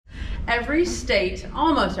every state,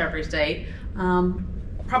 almost every state,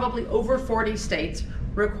 probably over 40 states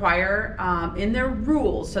require in their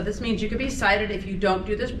rules, so this means you could be cited if you don't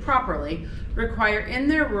do this properly, require in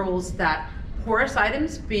their rules that porous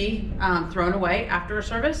items be thrown away after a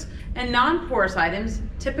service, and non-porous items,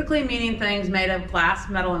 typically meaning things made of glass,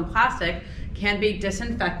 metal, and plastic, can be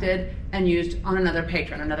disinfected and used on another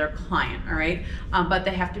patron, another client, all right? But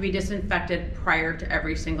they have to be disinfected prior to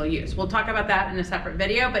every single use. We'll talk about that in a separate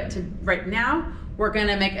video, but right now, we're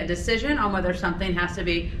gonna make a decision on whether something has to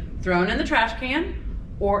be thrown in the trash can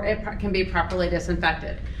or it can be properly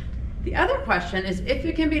disinfected. The other question is, if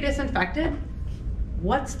it can be disinfected,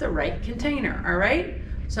 what's the right container, all right?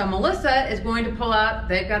 So Melissa is going to pull out,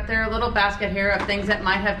 they've got their little basket here of things that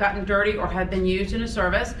might have gotten dirty or have been used in a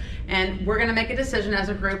service, and we're gonna make a decision as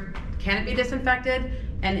a group, can it be disinfected?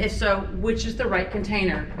 And if so, which is the right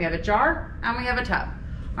container? We have a jar and we have a tub.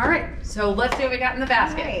 All right, so let's see what we got in the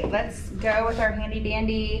basket. All right, let's go with our handy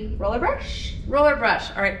dandy roller brush. Roller brush,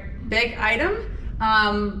 all right, big item.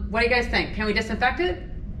 What do you guys think? Can we disinfect it?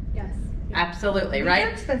 Yes. Absolutely, right?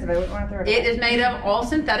 They're expensive, I wouldn't want to throw it away. It is made of all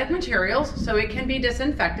synthetic materials, so it can be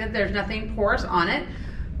disinfected. There's nothing porous on it.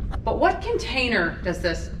 But what container does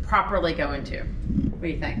this properly go into? What do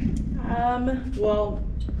you think? Well,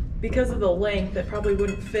 because of the length, it probably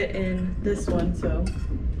wouldn't fit in this one, so.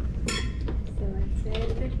 Let's say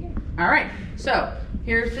it fit here. All right, so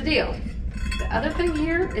here's the deal. The other thing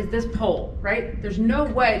here is this pole, right? There's no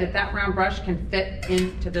way that that round brush can fit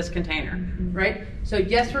into this container, right? So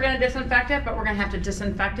yes, we're gonna disinfect it, but we're gonna have to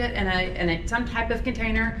disinfect it in some type of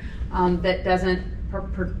container that doesn't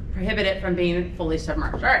prohibit it from being fully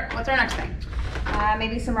submerged. All right, what's our next thing?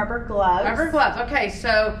 Maybe some rubber gloves. Rubber gloves, okay,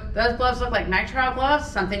 so those gloves look like nitrile gloves,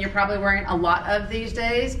 something you're probably wearing a lot of these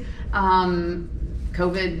days,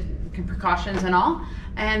 COVID precautions and all.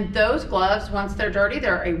 And those gloves, once they're dirty,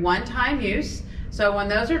 they're a one-time use. So when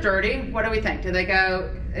those are dirty, what do we think? Do they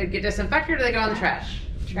go get disinfected or do they go in the trash?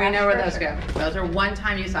 We know where those go. Those are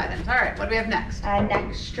one-time use items. All right, what do we have next?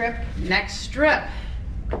 Neck strip. Neck strip.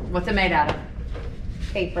 What's it made out of?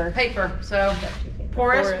 Paper. Paper. So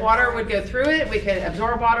porous water would go through it. We could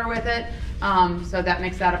absorb water with it. So that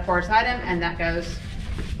makes that a porous item, and that goes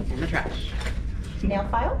in the trash. Nail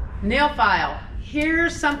file. Nail file.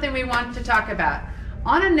 Here's something we want to talk about.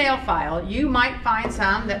 On a nail file, you might find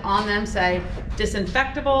some that on them say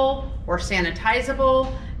disinfectable or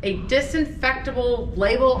sanitizable. A disinfectable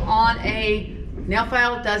label on a nail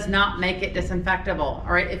file does not make it disinfectable.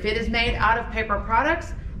 All right, if it is made out of paper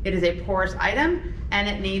products, it is a porous item and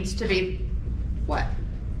it needs to be what?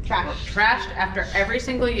 Trashed after every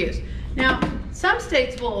single use. Now, some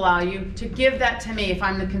states will allow you to give that to me if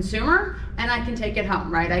I'm the consumer and I can take it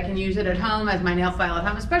home, right? I can use it at home as my nail file at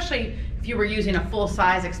home, especially if you were using a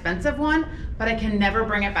full-size expensive one, but I can never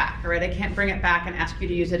bring it back, all right? I can't bring it back and ask you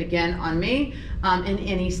to use it again on me in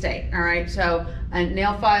any state, all right? So a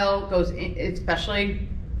nail file goes in, especially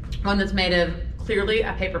one that's made of clearly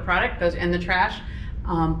a paper product, goes in the trash,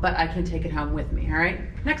 but I can take it home with me, all right?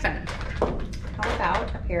 Next item. How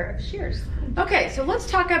about a pair of shears? Okay, so let's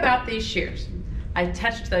talk about these shears. I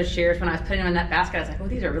touched those shears when I was putting them in that basket. I was like, oh,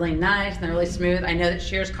 these are really nice and they're really smooth. I know that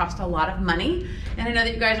shears cost a lot of money and I know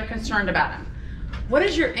that you guys are concerned about them. What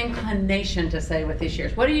is your inclination to say with these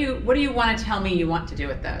shears? What do you want to tell me you want to do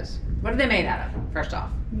with those? What are they made out of, first off?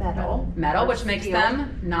 Metal. Metal, which makes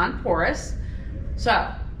them non-porous.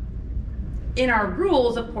 So, in our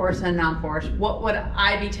rules of porous and non-porous, what would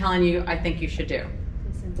I be telling you I think you should do?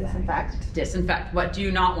 Disinfect. Disinfect. What do you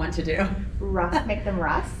not want to do? Rust. Make them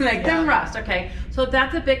rust. Make them rust. Okay, so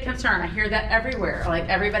that's a big concern. I hear that everywhere. Like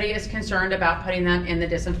everybody is concerned about putting them in the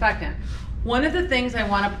disinfectant. One of the things I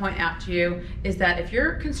want to point out to you is that if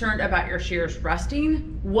you're concerned about your shears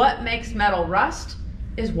rusting, what makes metal rust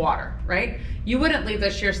is water, right? You wouldn't leave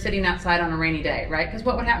those shears sitting outside on a rainy day, right? Because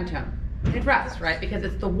what would happen to them? They'd rust, right? Because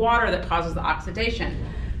it's the water that causes the oxidation.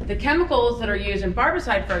 The chemicals that are used in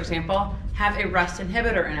barbicide, for example, have a rust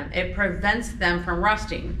inhibitor in them. It prevents them from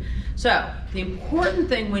rusting. So the important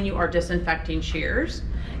thing when you are disinfecting shears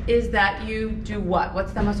is that you do what?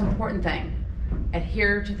 What's the most important thing?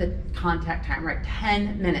 Adhere to the contact time, right?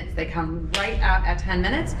 10 minutes. They come right out at 10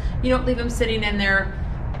 minutes. You don't leave them sitting in there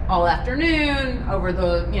all afternoon, over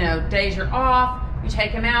the days you're off. You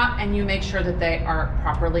take them out and you make sure that they are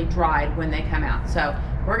properly dried when they come out. So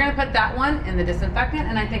we're gonna put that one in the disinfectant,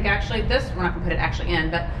 and I think actually this, we're not gonna put it actually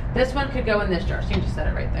in, but this one could go in this jar. So you can just set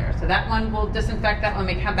it right there. So that one will disinfect that when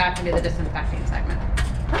we come back into the disinfecting segment.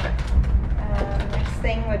 Perfect. Next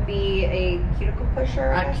thing would be a cuticle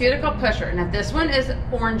pusher. A cuticle pusher. Now this one is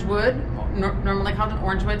orange wood, normally called an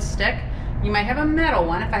orange wood stick. You might have a metal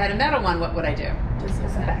one. If I had a metal one, what would I do?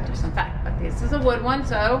 Disinfect. Disinfect. But this is a wood one,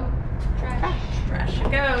 so trash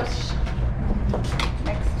it goes.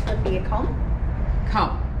 Next would be a comb.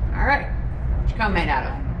 Comb. All right. What's your comb made out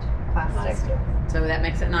of? Plastic. So that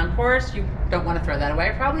makes it non-porous. You don't want to throw that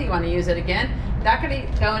away probably. You want to use it again. That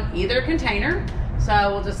could go in either container.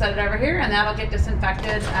 So we'll just set it over here and that'll get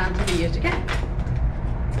disinfected to be used again.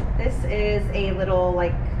 This is a little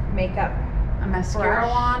like makeup. A mascara Brush.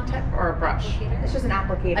 wand tip or a brush? It's just an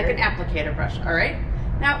applicator. Like an applicator brush. All right.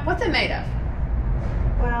 Now, what's it made of?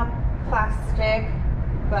 Well, plastic.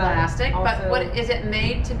 Plastic. But also- what is it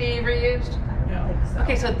made to be reused? I don't think so.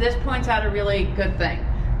 Okay, so this points out a really good thing.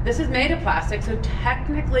 This is made of plastic, so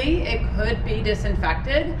technically it could be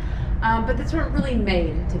disinfected, but that's not really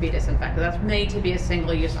made to be disinfected. That's made to be a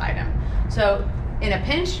single-use item. So in a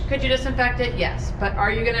pinch, could you disinfect it? Yes. But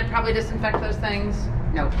are you gonna probably disinfect those things?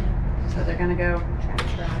 Nope. So they're gonna go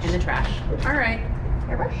Trash. in the trash. All right.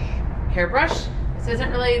 Hairbrush. Hairbrush. This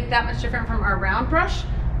isn't really that much different from our round brush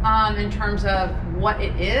in terms of what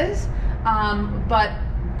it is, but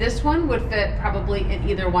this one would fit probably in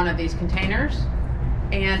either one of these containers,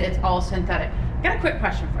 and it's all synthetic. I got a quick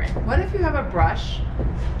question for you. What if you have a brush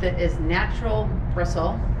that is natural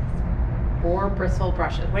bristle or bristle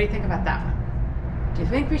brushes? What do you think about that one? Do you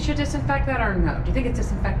think we should disinfect that or no? Do you think it's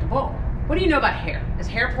disinfectable? What do you know about hair? Is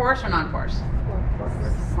hair porous or non-porous?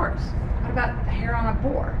 Porous. What about the hair on a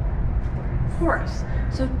boar? Porous.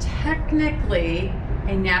 So technically,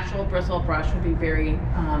 a natural bristle brush would be very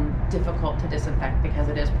difficult to disinfect because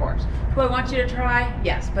it is porous. Do I want you to try?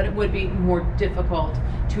 Yes, but it would be more difficult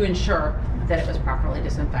to ensure that it was properly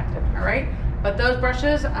disinfected, all right? But those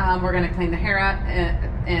brushes, we're gonna clean the hair out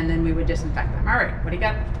and then we would disinfect them. All right, what do you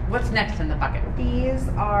got? What's next in the bucket? These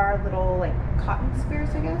are little like cotton spears,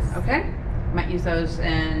 I guess. Okay, might use those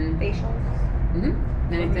in Facials.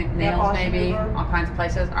 anything, Nail nails polish maybe, remover. all kinds of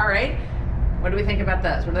places. All right, what do we think about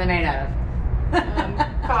those? What are they made out of?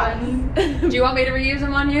 Cotton. Do you want me to reuse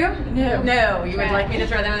them on you? No. No, you would Trash. like me to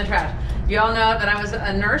throw them in the trash. You all know that I was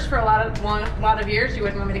a nurse for a lot of years. You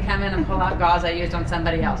wouldn't want me to come in and pull out gauze I used on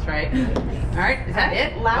somebody else, right? All right, is that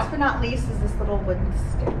it? Last but not least is this little wooden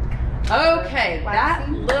stick. Okay, that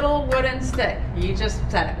Waxing. little wooden stick. You just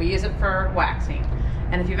said it. We use it for waxing.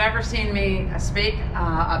 And if you've ever seen me speak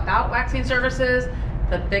about waxing services,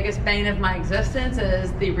 the biggest bane of my existence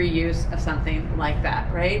is the reuse of something like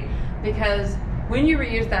that, right? Because when you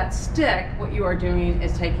reuse that stick, what you are doing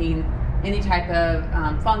is taking any type of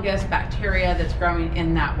fungus, bacteria that's growing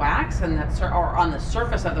in that wax and that's or on the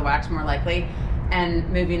surface of the wax more likely, and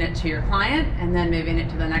moving it to your client and then moving it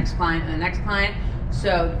to the next client and the next client.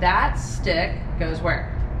 So that stick goes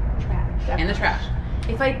where? Trash. In the trash.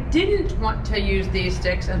 If I didn't want to use these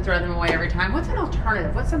sticks and throw them away every time, what's an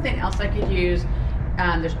alternative? What's something else I could use?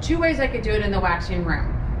 There's two ways I could do it in the waxing room.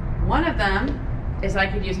 One of them is I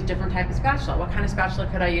could use a different type of spatula. What kind of spatula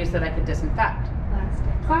could I use that I could disinfect?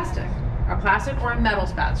 Plastic. A plastic or a metal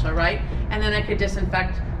spatula, right? And then I could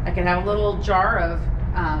disinfect, I could have a little jar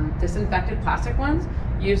of disinfected plastic ones,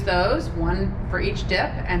 use those, one for each dip,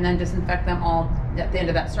 and then disinfect them all at the end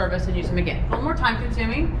of that service and use them again. A little more time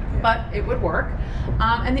consuming, but it would work.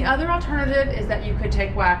 And the other alternative is that you could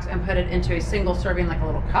take wax and put it into a single serving, like a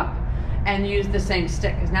little cup, and use the same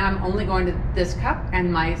stick. Because now I'm only going to this cup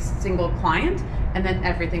and my single client, and then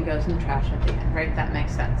everything goes in the trash at the end, right? That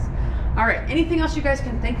makes sense. All right, anything else you guys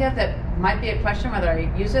can think of that might be a question, whether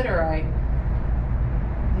I use it or I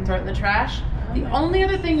throw it in the trash? The only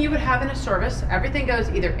other thing you would have in a service, everything goes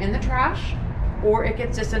either in the trash or it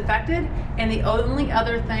gets disinfected, and the only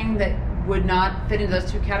other thing that would not fit into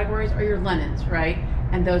those two categories are your linens, right?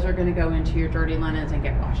 And those are gonna go into your dirty linens and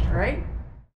get washed, all right?